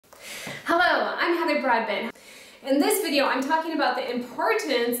I'm Heather Broadbent. In this video, I'm talking about the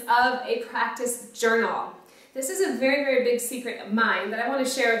importance of a practice journal. This is a very, very big secret of mine that I want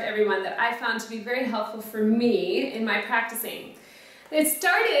to share with everyone that I found to be very helpful for me in my practicing. It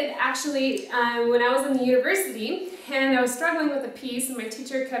started actually when I was in the university and I was struggling with a piece and my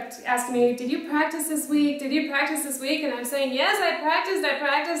teacher kept asking me, did you practice this week? Did you practice this week? And I'm saying, yes, I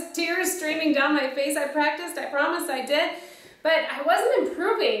practiced, tears streaming down my face, I practiced, I promised I did. But I wasn't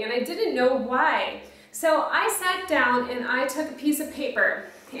improving and I didn't know why. So I sat down and I took a piece of paper,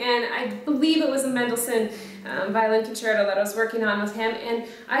 and I believe it was a Mendelssohn violin concerto that I was working on with him, and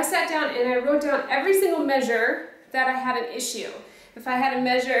I sat down and I wrote down every single measure that I had an issue. If I had a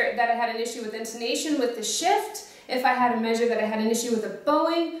measure that I had an issue with intonation, with the shift, if I had a measure that I had an issue with the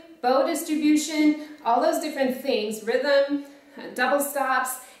bowing, bow distribution, all those different things, rhythm, double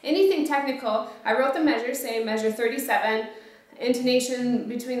stops, anything technical, I wrote the measure, say measure 37, intonation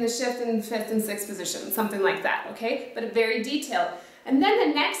between the shift and fifth and sixth position, something like that, okay? But very detailed. And then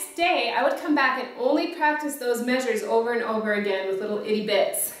the next day, I would come back and only practice those measures over and over again with little itty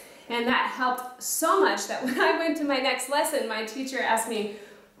bits. And that helped so much that when I went to my next lesson, my teacher asked me,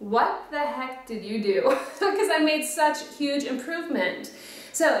 what the heck did you do? Because I made such huge improvement.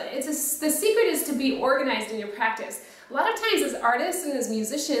 So the secret is to be organized in your practice. A lot of times as artists and as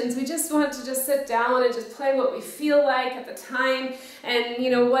musicians, we just want to just sit down and just play what we feel like at the time and, you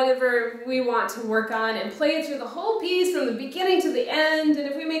know, whatever we want to work on and play it through the whole piece from the beginning to the end. And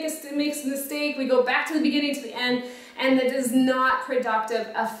if we make a mistake, we go back to the beginning to the end. And that is not productive,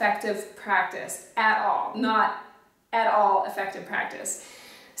 effective practice at all. Not at all effective practice.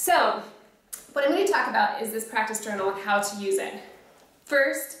 So what I'm going to talk about is this practice journal and how to use it.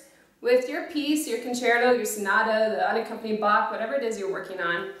 First, with your piece, your concerto, your sonata, the unaccompanied Bach, whatever it is you're working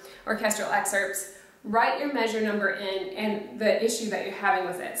on, orchestral excerpts, write your measure number in and the issue that you're having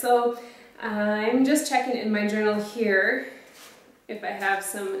with it. So I'm just checking in my journal here. If I have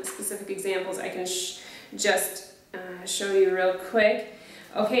some specific examples, I can just show you real quick.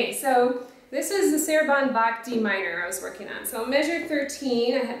 Okay, so this is the Sarabande Bach D minor I was working on. So measure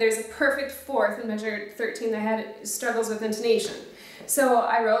 13, there's a perfect fourth in measure 13 that had struggles with intonation. So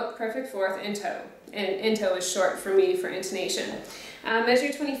I wrote perfect fourth into, and into is short for me for intonation.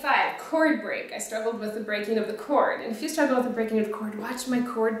 Measure 25, chord break. I struggled with the breaking of the chord. And if you struggle with the breaking of the chord, watch my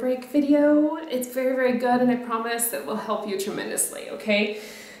chord break video. It's very, very good, and I promise it will help you tremendously, okay?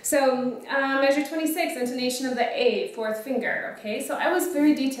 So measure 26, intonation of the A, fourth finger, okay? So I was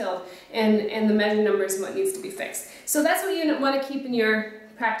very detailed in the measure numbers and what needs to be fixed. So that's what you want to keep in your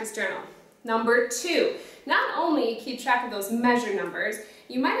practice journal. Number 2, not only keep track of those measure numbers,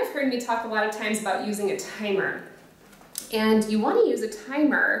 you might have heard me talk a lot of times about using a timer. And you want to use a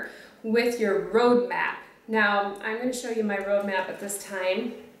timer with your roadmap. Now, I'm going to show you my roadmap at this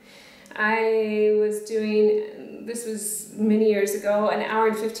time. I was doing, this was many years ago, an hour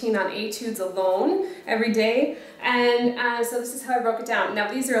and 15 on etudes alone every day. And so this is how I broke it down.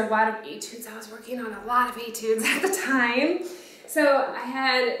 Now, these are a lot of etudes. I was working on a lot of etudes at the time. So I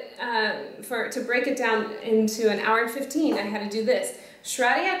had, to break it down into an hour and 15, I had to do this.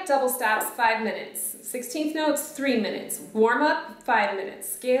 Schradiak double stops, 5 minutes. 16th notes, 3 minutes. Warm up, 5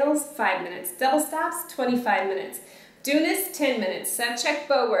 minutes. Scales, 5 minutes. Double stops, 25 minutes. Dunis, 10 minutes. Set check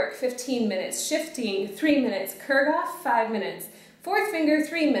bow work, 15 minutes. Shifting, 3 minutes. Kurgoff, 5 minutes. Fourth finger,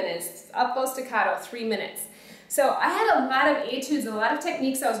 3 minutes. Up bow staccato, 3 minutes. So I had a lot of etudes, a lot of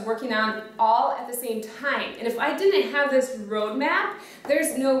techniques I was working on all at the same time. And if I didn't have this roadmap,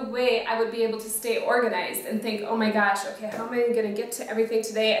 there's no way I would be able to stay organized and think, oh my gosh, okay, how am I going to get to everything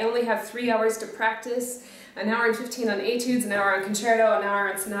today? I only have 3 hours to practice, an hour and 15 on etudes, an hour on concerto, an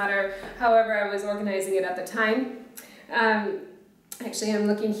hour on sonata, however I was organizing it at the time. Actually, I'm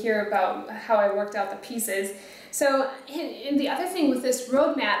looking here about how I worked out the pieces. So, and the other thing with this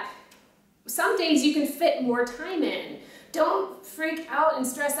roadmap, some days you can fit more time in. Don't freak out and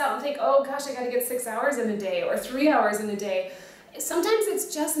stress out and think, oh gosh, I gotta get 6 hours in a day or 3 hours in a day. Sometimes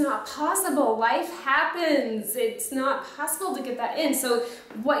it's just not possible. Life happens. It's not possible to get that in. So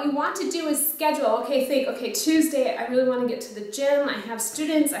what you want to do is schedule. Okay, think, okay, Tuesday, I really want to get to the gym. I have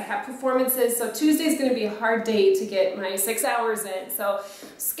students, I have performances. So Tuesday is going to be a hard day to get my 6 hours in. So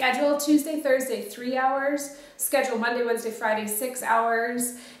schedule Tuesday, Thursday, 3 hours. Schedule Monday, Wednesday, Friday, 6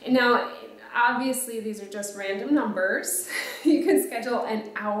 hours. And now, obviously, these are just random numbers. You can schedule an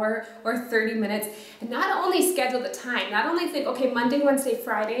hour or 30 minutes. And not only schedule the time, not only think, okay, Monday, Wednesday,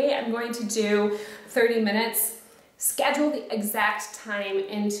 Friday, I'm going to do 30 minutes. Schedule the exact time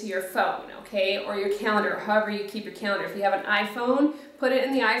into your phone, okay, or your calendar, however you keep your calendar. If you have an iPhone, put it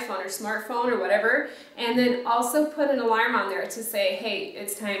in the iPhone or smartphone or whatever, and then also put an alarm on there to say, hey,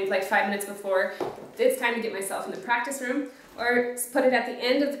 it's time, like 5 minutes before, it's time to get myself in the practice room, or put it at the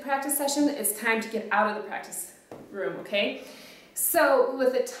end of the practice session, it's time to get out of the practice room, okay? So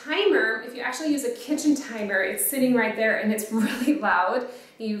with a timer, if you actually use a kitchen timer, it's sitting right there and it's really loud.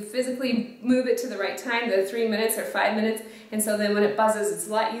 You physically move it to the right time, the 3 minutes or 5 minutes, and so then when it buzzes, it's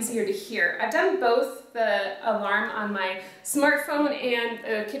a lot easier to hear. I've done both the alarm on my smartphone and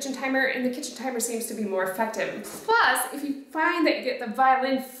the kitchen timer, and the kitchen timer seems to be more effective. Plus, if you find that you get the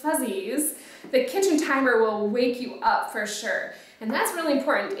violin fuzzies, the kitchen timer will wake you up for sure. And that's really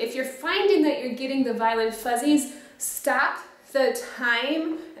important. If you're finding that you're getting the violin fuzzies, stop the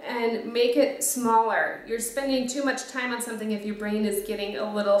time and make it smaller. You're spending too much time on something if your brain is getting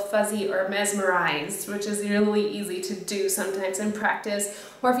a little fuzzy or mesmerized, which is really easy to do sometimes in practice.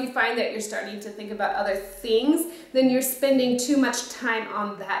 Or if you find that you're starting to think about other things, then you're spending too much time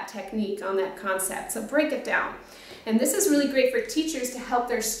on that technique, on that concept. So break it down. And this is really great for teachers to help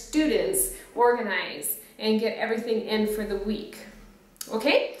their students organize and get everything in for the week.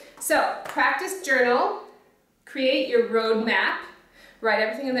 Okay, so practice journal. Create your roadmap, write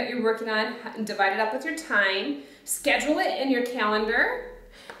everything that you're working on, and divide it up with your time, schedule it in your calendar,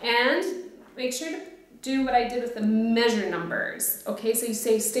 and make sure to do what I did with the measure numbers. Okay, so you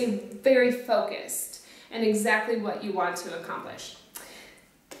stay very focused and exactly what you want to accomplish.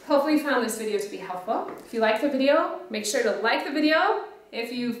 Hopefully you found this video to be helpful. If you like the video, make sure to like the video.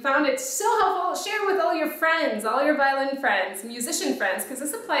 If you found it so helpful, share with all your friends, all your violin friends, musician friends, because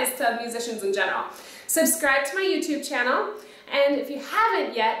this applies to musicians in general. Subscribe to my YouTube channel, and if you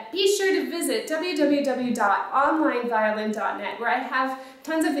haven't yet, be sure to visit www.onlineviolin.net, where I have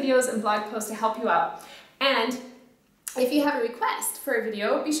tons of videos and blog posts to help you out. And if you have a request for a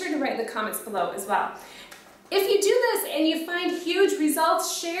video, be sure to write in the comments below as well. If you do this and you find huge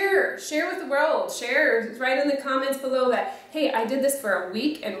results, share with the world. Write in the comments below that, hey, I did this for a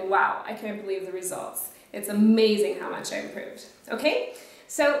week and wow, I can't believe the results. It's amazing how much I improved. Okay?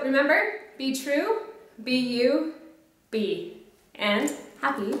 So remember, be true, be you, be, and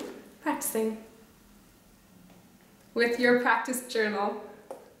happy practicing with your practice journal.